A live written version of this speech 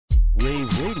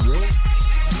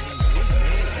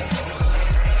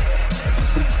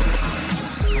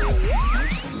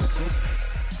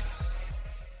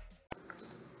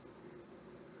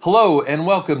Hello and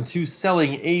welcome to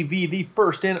Selling AV, the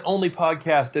first and only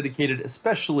podcast dedicated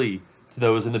especially to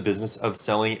those in the business of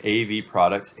selling AV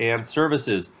products and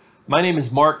services. My name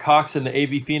is Mark Cox, and the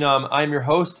AV Phenom. I'm your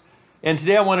host, and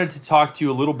today I wanted to talk to you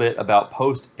a little bit about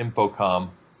post-InfoComm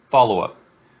follow-up.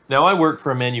 Now, I work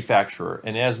for a manufacturer,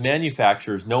 and as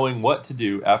manufacturers, knowing what to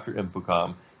do after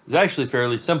InfoComm is actually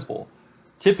fairly simple.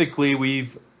 Typically,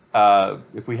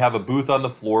 if we have a booth on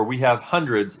the floor, we have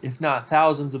hundreds, if not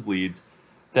thousands of leads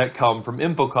that come from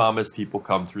InfoComm as people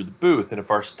come through the booth. And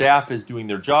if our staff is doing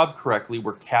their job correctly,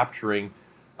 we're capturing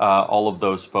all of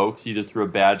those folks either through a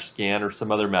badge scan or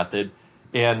some other method.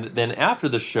 And then after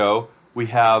the show, we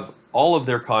have all of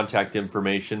their contact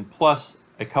information plus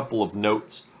a couple of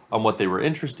notes on what they were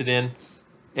interested in.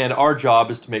 And our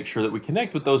job is to make sure that we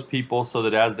connect with those people so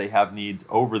that as they have needs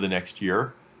over the next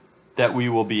year, that we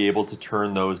will be able to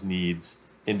turn those needs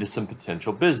into some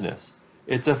potential business.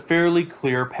 It's a fairly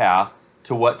clear path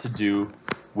to what to do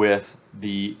with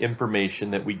the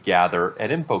information that we gather at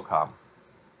InfoComm.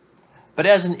 But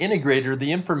as an integrator,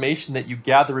 the information that you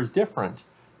gather is different.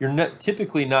 You're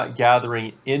typically not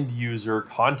gathering end user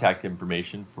contact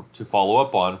information to follow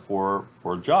up on for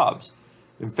jobs.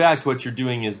 In fact, what you're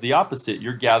doing is the opposite.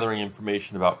 You're gathering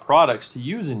information about products to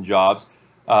use in jobs,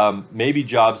 maybe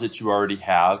jobs that you already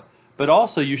have, but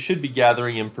also you should be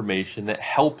gathering information that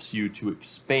helps you to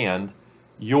expand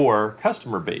your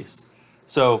customer base.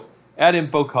 So at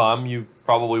InfoComm, you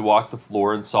probably walked the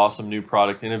floor and saw some new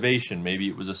product innovation. Maybe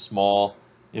it was a small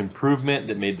improvement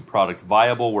that made the product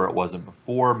viable where it wasn't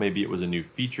before. Maybe it was a new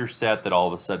feature set that all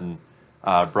of a sudden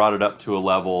brought it up to a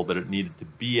level that it needed to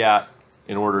be at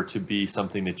in order to be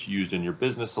something that you used in your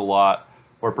business a lot.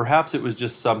 Or perhaps it was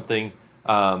just something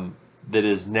that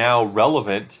is now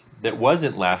relevant that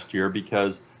wasn't last year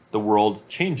because the world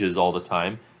changes all the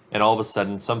time. And all of a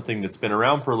sudden, something that's been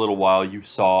around for a little while, you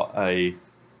saw a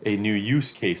new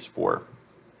use case for.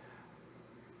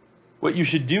 What you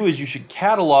should do is you should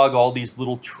catalog all these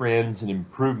little trends and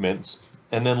improvements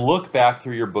and then look back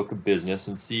through your book of business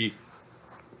and see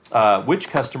which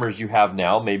customers you have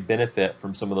now may benefit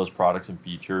from some of those products and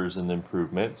features and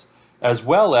improvements, as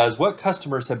well as what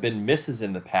customers have been misses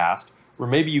in the past where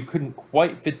maybe you couldn't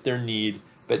quite fit their need,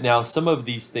 but now some of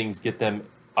these things get them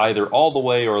either all the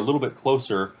way or a little bit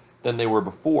closer than they were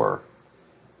before.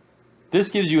 This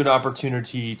gives you an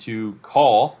opportunity to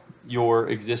call your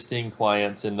existing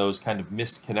clients and those kind of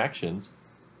missed connections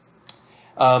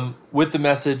with the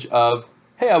message of,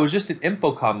 hey, I was just at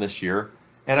InfoComm this year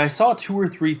and I saw 2 or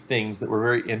 3 things that were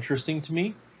very interesting to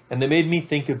me and they made me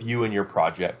think of you and your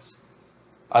projects.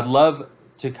 I'd love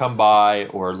to come by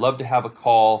or love to have a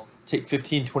call, take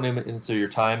 15, 20 minutes of your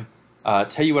time,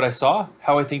 tell you what I saw,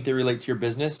 how I think they relate to your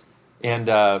business, and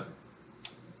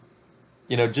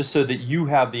just so that you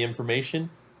have the information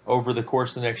over the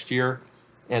course of the next year,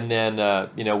 and then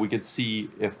we could see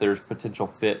if there's potential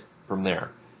fit from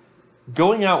there.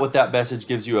 Going out with that message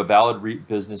gives you a valid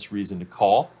business reason to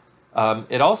call.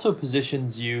 It also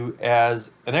positions you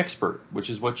as an expert, which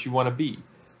is what you want to be.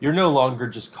 You're no longer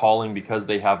just calling because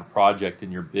they have a project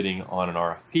and you're bidding on an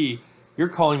RFP. You're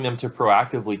calling them to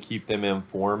proactively keep them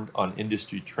informed on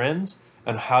industry trends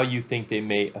and how you think they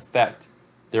may affect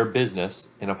their business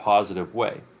in a positive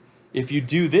way. If you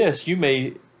do this, you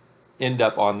may end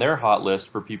up on their hot list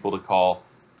for people to call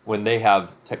when they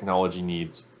have technology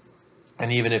needs. And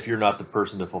even if you're not the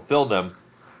person to fulfill them,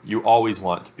 you always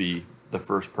want to be the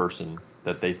first person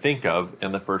that they think of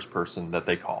and the first person that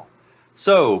they call.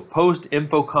 So,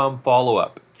 post-InfoComm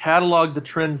follow-up. Catalog the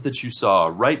trends that you saw.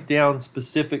 Write down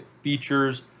specific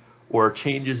features or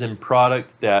changes in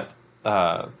product that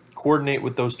coordinate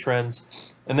with those trends.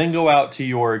 And then go out to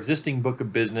your existing book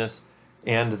of business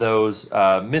and those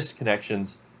missed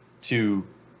connections to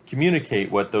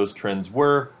communicate what those trends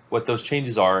were, what those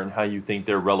changes are, and how you think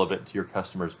they're relevant to your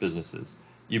customers' businesses.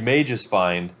 You may just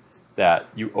find that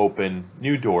you open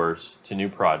new doors to new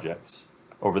projects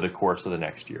over the course of the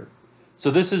next year. So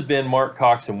this has been Mark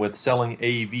Coxon with Selling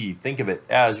AV. Think of it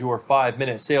as your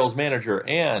 5-minute sales manager,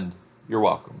 and you're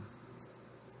welcome.